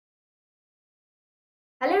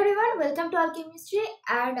welcome to our chemistry,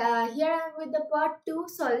 and here I am with the part 2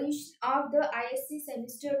 solution of the ISC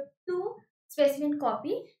semester 2 specimen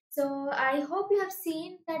copy. So I hope you have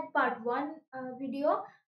seen that part 1 video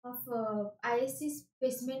of ISC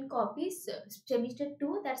specimen copies semester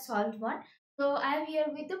 2 that solved one. So I am here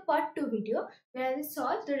with the part 2 video where I will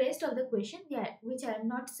solve the rest of the question which I have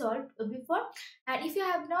not solved before. And if you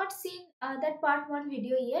have not seen that part 1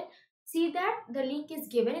 video yet, see that the link is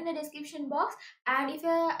given in the description box. And if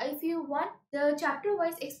you want the chapter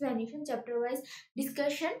wise explanation, chapter wise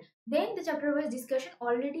discussion, then the chapter wise discussion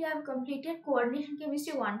already I have completed coordination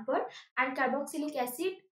chemistry 1 part and carboxylic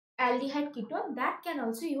acid aldehyde ketone, that can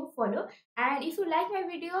also you follow. And if you like my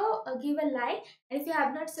video, give a like, and if you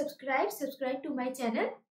have not subscribed, subscribe to my channel.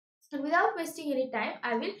 And without wasting any time,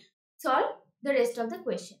 I will solve the rest of the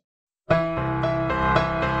question.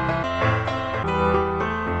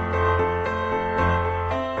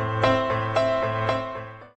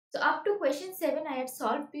 Up to question 7 I had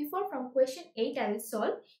solved before. From question 8 I will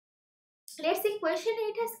solve. Let's see, question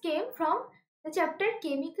 8 has came from the chapter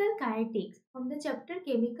Chemical Kinetics. From the chapter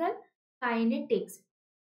Chemical Kinetics.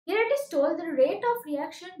 Here it is told the rate of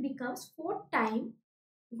reaction becomes 4 times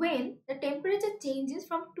when the temperature changes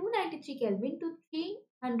from 293 Kelvin to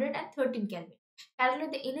 313 Kelvin.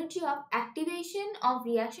 Calculate the energy of activation of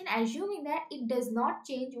reaction assuming that it does not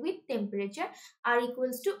change with temperature. R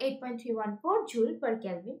equals to 8.314 joule per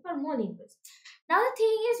Kelvin per mole inverse. Now the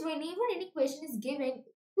thing is, whenever any question is given,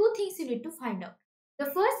 two things you need to find out. The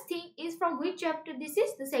first thing is from which chapter this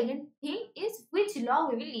is. The second thing is which law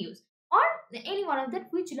we will use, or any one of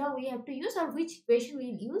that, which law we have to use or which equation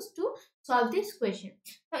we will use to solve this question.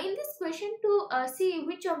 Now in this question, to see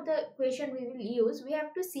which of the equation we will use, we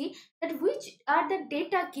have to see that which are the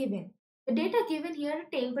data given. The data given here,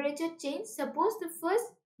 temperature change. Suppose the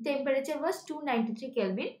first temperature was 293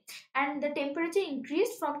 Kelvin and the temperature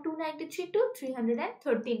increased from 293 to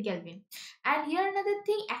 313 Kelvin. And here another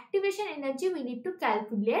thing, activation energy we need to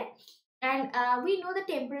calculate. And we know the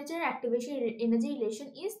temperature and activation energy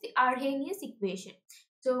relation is the Arrhenius equation.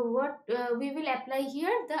 So what we will apply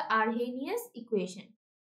here, the Arrhenius equation.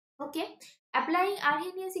 Okay, applying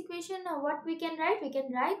Arrhenius equation, what we can write? We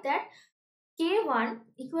can write that K1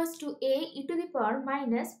 equals to A e to the power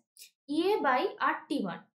minus EA by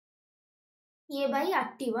RT1. EA by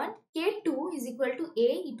RT1. K2 is equal to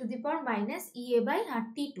A e to the power minus EA by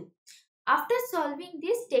RT2. After solving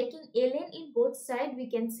this, taking ln in both sides, we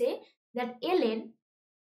can say that ln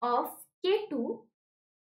of K2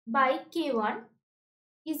 by K1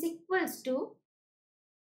 is equals to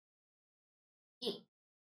E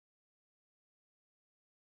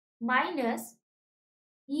minus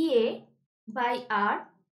EA by R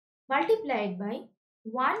multiplied by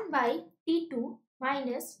 1 by T2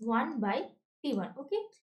 minus 1 by T1. Okay,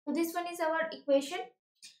 so this one is our equation.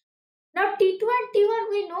 Now T2 and T1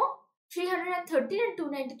 we know 313 and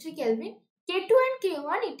 293 Kelvin. K2 and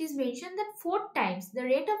K1, it is mentioned that 4 times the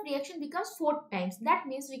rate of reaction becomes 4 times. That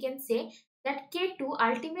means we can say that K2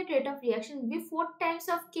 ultimate rate of reaction will be 4 times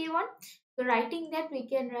of K1. So writing that, we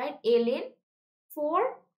can write ln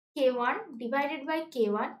 4 K1 divided by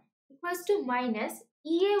K1 equals to minus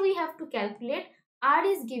EA we have to calculate. R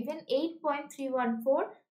is given 8.314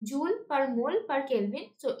 joule per mole per Kelvin.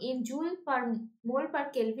 So in joule per mole per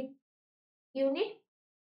Kelvin unit.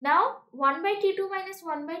 Now 1 by T2 minus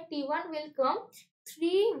 1 by T1 will come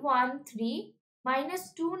 313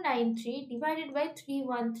 minus 293 divided by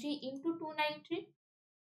 313 into 293.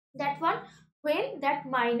 That one, when that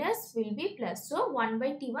minus will be plus. So 1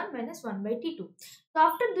 by T1 minus 1 by T2. So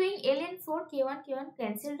after doing ln 4 K1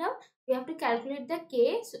 cancelled out, we have to calculate the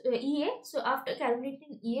EA. So after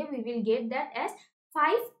calculating EA, we will get that as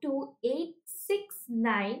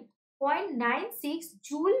 52869.96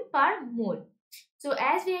 joule per mole. So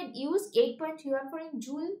as we had used 8.314 in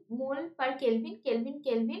joule mole per Kelvin, Kelvin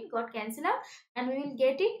got cancelled out, and we will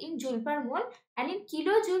get it in joule per mole, and in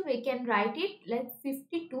kilojoule we can write it like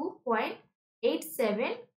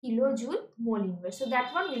 52.87 kilojoule mole inverse. So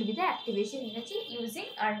that one will be the activation energy using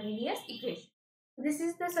Arrhenius equation. This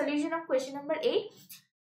is the solution of question number 8.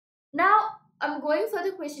 Now I'm going for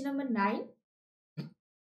the question number 9.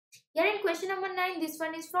 Here in question number 9, this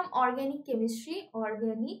one is from organic chemistry.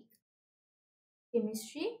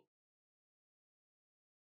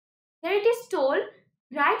 Here it is told,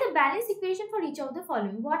 write a balanced equation for each of the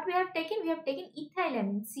following. What we have taken? We have taken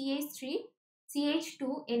ethylamine, CH3,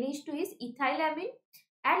 CH2, NH2 is ethylamine,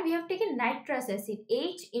 and we have taken nitrous acid,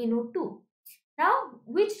 HNO2. Now,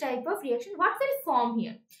 which type of reaction? What will form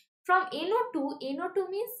here? From NO2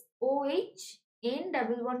 means OH, N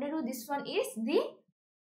double bonded O. This one is the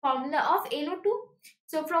formula of NO2.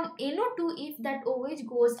 So from NO2, if that OH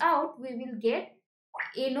goes out, we will get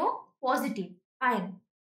NO positive ion.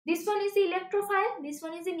 This one is the electrophile, this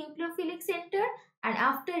one is the nucleophilic center, and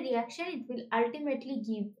after reaction it will ultimately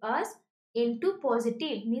give us N2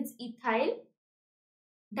 positive, means ethyl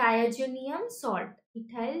diazonium salt.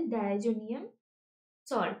 Ethyl diazonium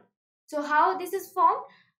salt. So how this is formed?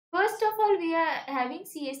 First of all, we are having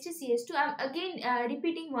CH2. I'm again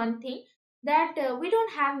repeating one thing, that we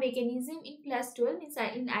don't have mechanism in class 12,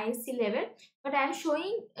 in ISC level, but I am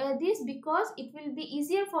showing this because it will be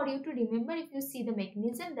easier for you to remember if you see the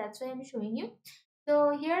mechanism. That's why I am showing you.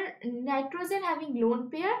 So here nitrogen having lone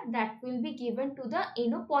pair, that will be given to the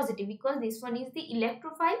NO positive, because this one is the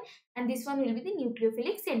electrophile and this one will be the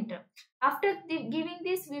nucleophilic center. After giving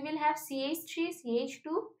this, we will have CH3,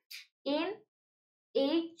 CH2,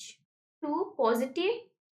 NH2 positive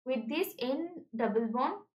with this N double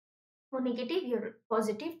bond or negative, your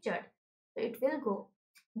positive charge. So it will go.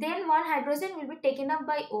 Then one hydrogen will be taken up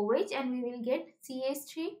by OH and we will get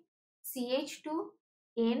CH3, CH2,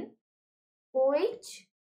 N, OH,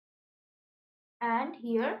 and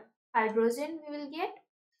here hydrogen we will get.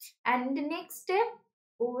 And in the next step,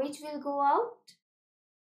 OH will go out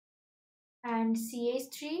and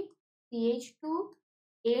CH3, CH2,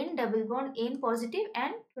 N double bond N positive,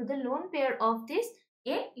 and through the lone pair of this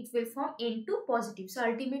N, it will form N2 positive. So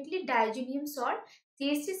ultimately diazonium salt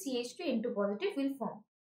CH3, CH2, N2 positive will form.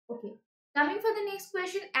 Okay. Coming for the next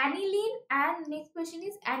question, aniline, and next question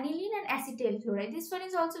is aniline and acetyl chloride. This one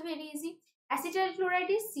is also very easy. Acetyl chloride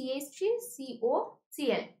is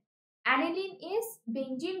CH3COCl. Aniline is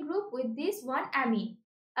benzene group with this one amine.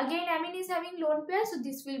 Again, amine is having lone pair, so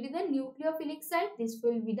this will be the nucleophilic side. This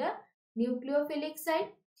will be the nucleophilic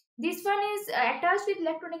side. This one is attached with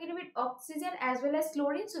electronegative oxygen as well as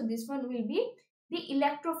chlorine, so this one will be the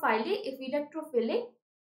electrophilic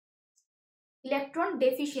electron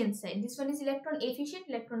deficient side. This one is electron efficient,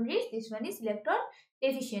 electron rich. This one is electron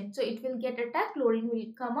deficient. So it will get attacked, chlorine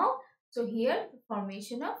will come out. So here the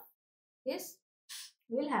formation of this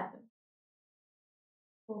will happen.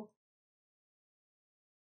 So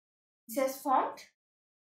this has formed.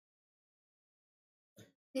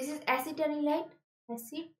 This is acetanilide,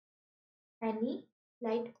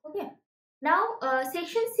 acetanilide. Okay. Now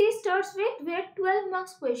section C starts with where 12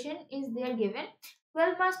 marks question is there given.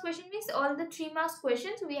 12 marks question means all the 3 marks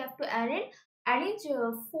questions we have to arrange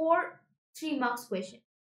 4 3 marks question.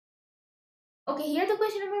 Okay, here the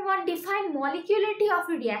question number 1, define molecularity of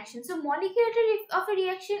a reaction. So molecularity of a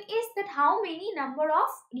reaction is that how many number of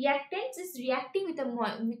reactants is reacting with a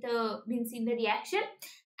means in the reaction,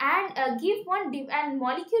 and give one and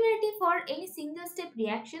molecularity for any single step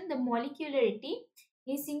reaction. The molecularity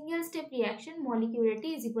in single step reaction,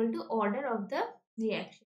 molecularity is equal to order of the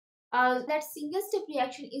reaction. That single step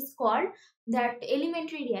reaction is called that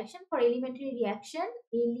elementary reaction. For elementary reaction,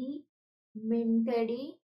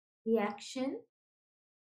 molecularity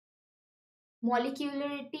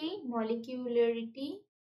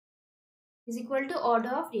is equal to order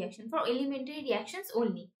of reaction for elementary reactions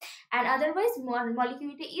only, and otherwise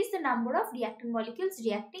molecularity is the number of reactant molecules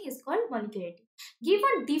reacting is called molecularity. Give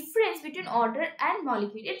a difference between order and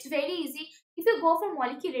molecularity. It's very easy. If you go for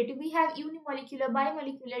molecularity, we have unimolecular,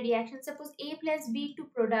 bimolecular reaction. Suppose A plus B to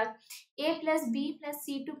product, A plus B plus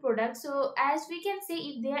C to product. So as we can say,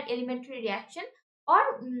 if they are elementary reaction,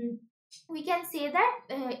 or we can say that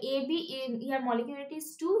AB, here molecularity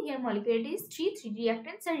is 2, here molecularity is 3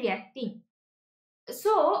 reactants are reacting.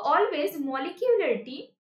 So always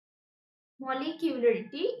molecularity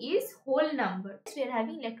is whole number. We are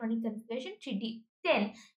having electronic configuration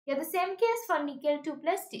 3d10. Here the same case for nickel 2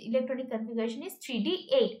 plus electronic configuration is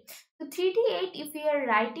 3d8. So 3d8, if we are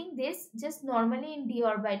writing this just normally in d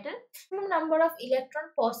orbital, number of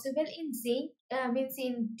electron possible in zinc means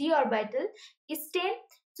in d orbital is 10.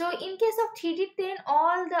 So in case of 3d10,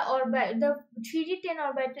 all the 3d10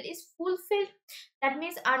 orbital is fulfilled. That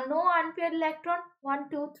means no unpaired electron, 1,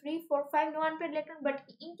 2, 3, 4, 5, no unpaired electron. But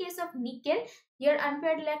in case of nickel, here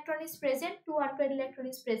unpaired electron is present, 2 unpaired electron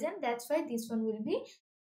is present. That's why this one will be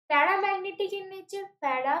paramagnetic in nature.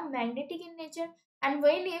 And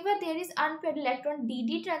whenever there is unpaired electron,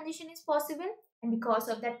 DD transition is possible. And because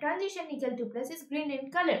of that transition, nickel 2 plus is green in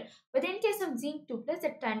color. But in case of zinc 2 plus,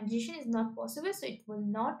 that transition is not possible. So it will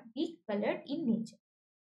not be colored in nature.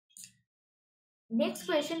 Next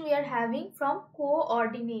question we are having from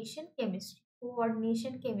coordination chemistry.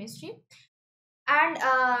 And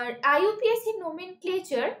IUPAC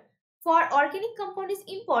nomenclature for organic compound is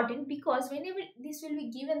important because whenever this will be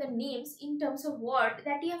given the names in terms of word,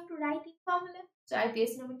 that you have to write in formula. So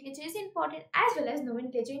IPSC nomenclature is important, as well as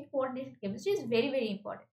nomenclature in coordination chemistry is very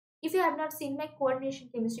important. If you have not seen my coordination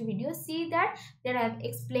chemistry video, see that there I have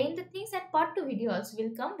explained the things, and part 2 video also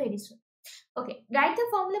will come very soon. Okay, write the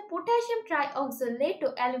formula potassium trioxalate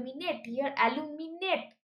to aluminate. Here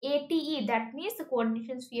aluminate, ATE, that means the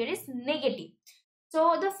coordination sphere is negative.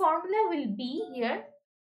 So the formula will be here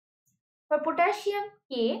for potassium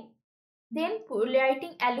K, then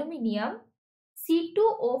writing aluminium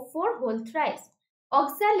C2O4 whole thrice.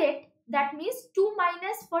 Oxalate, that means 2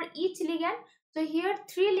 minus for each ligand. So here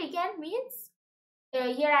 3 ligand means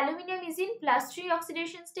here aluminium is in +3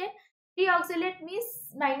 oxidation state. 3 oxalate means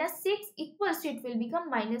 -6 equals to, it will become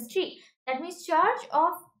 -3. That means charge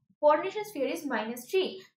of coordination sphere is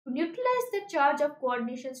 -3. To neutralize the charge of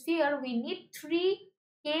coordination sphere, we need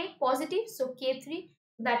 3K positive, so K3.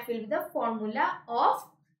 That will be the formula of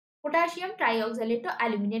potassium trioxalate to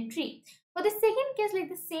aluminate 3. For the second case, like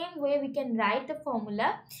the same way, we can write the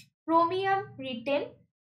formula chromium written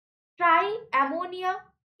triammonia.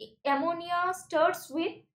 Ammonia starts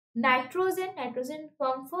with nitrogen. Nitrogen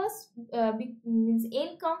come first, means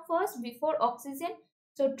N come first before oxygen.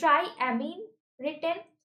 So triamine written,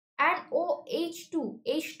 and OH2,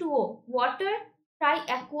 H2O, water,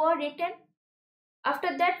 triaqua written.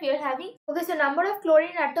 After that we are having, okay, so number of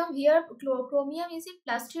chlorine atom here, chromium is in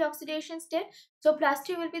 +3 oxidation state, so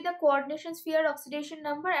 +3 will be the coordination sphere oxidation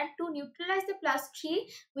number, and to neutralize the +3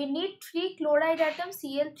 we need 3 chloride atoms,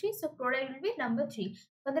 Cl3, so chloride will be number 3.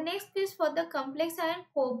 For the next is for the complex ion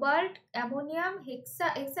cobalt ammonium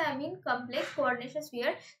hexaamine complex coordination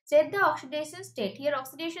sphere, set the oxidation state. Here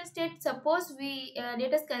oxidation state, suppose we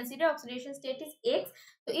let us consider oxidation state is X.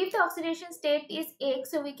 So if the oxidation state is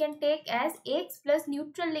X, so we can take as X plus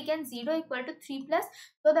neutral ligand 0 equal to 3 plus.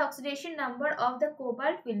 So the oxidation number of the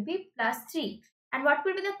cobalt will be +3. And what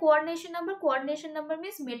will be the coordination number? Coordination number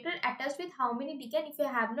means metal attached with how many ligand. If you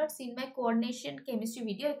have not seen my coordination chemistry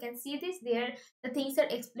video, you can see this. There the things are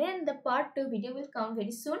explained. The part 2 video will come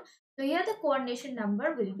very soon. So here the coordination number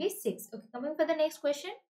will be 6. Okay, coming for the next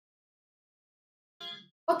question.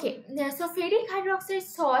 Okay, so ferric hydroxide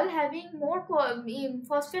salt having more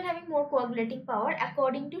phosphate having more coagulating power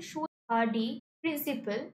according to Schultz-Hardy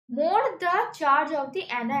principle. More the charge of the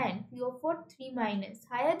anion PO4 3 minus.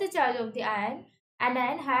 Higher the charge of the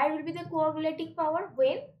anion, higher will be the coagulating power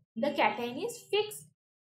when the cation is fixed.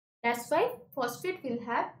 That's why phosphate will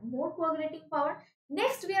have more coagulating power.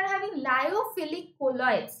 Next we are having lyophilic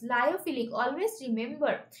colloids. Lyophilic, always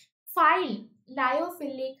remember, phile,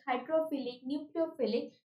 lyophilic, hydrophilic,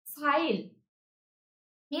 nucleophilic. Phile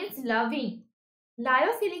means loving.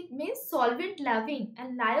 Lyophilic means solvent loving,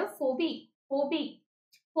 and lyophobic,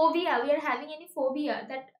 phobia, we are having any phobia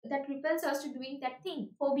that repels us to doing that thing,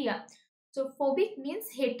 phobia. So phobic means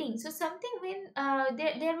hating. So something when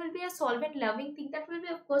there will be a solvent loving thing, that will be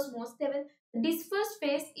of course more stable. This first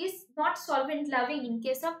phase is not solvent loving in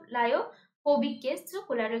case of lyophobic case, so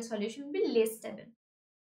colloidal solution will be less stable.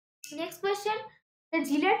 Next question. The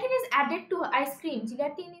gelatin is added to ice cream.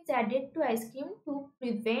 Gelatin is added to ice cream to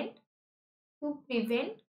prevent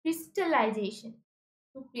crystallization.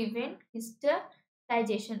 To prevent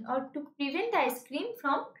crystallization, or to prevent the ice cream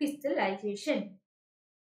from crystallization.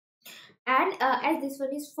 And as this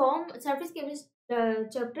one is form surface chemistry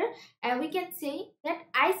chapter, we can say that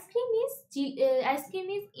ice cream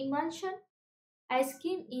is emulsion. Ice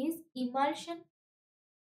cream is emulsion,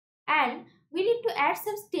 and we need to add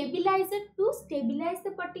some stabilizer to stabilize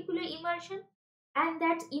the particular emulsion, and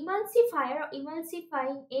that emulsifier or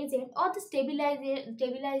emulsifying agent or the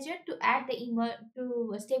stabilizer to add the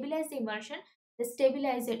to stabilize the emulsion, the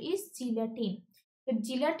stabilizer is gelatin. So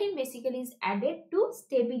gelatin basically is added to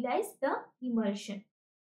stabilize the emulsion.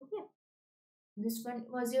 Okay, this one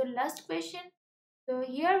was your last question. So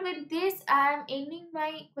here with this I am ending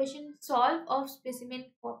my question solve of specimen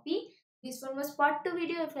copy. This one was part 2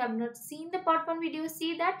 video. If you have not seen the part 1 video,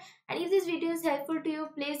 see that. And if this video is helpful to you,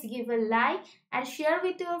 please give a like and share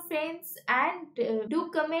with your friends, and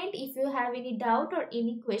do comment if you have any doubt or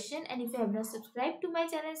any question. And if you have not subscribed to my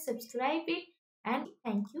channel, subscribe it. And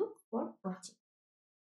thank you for watching.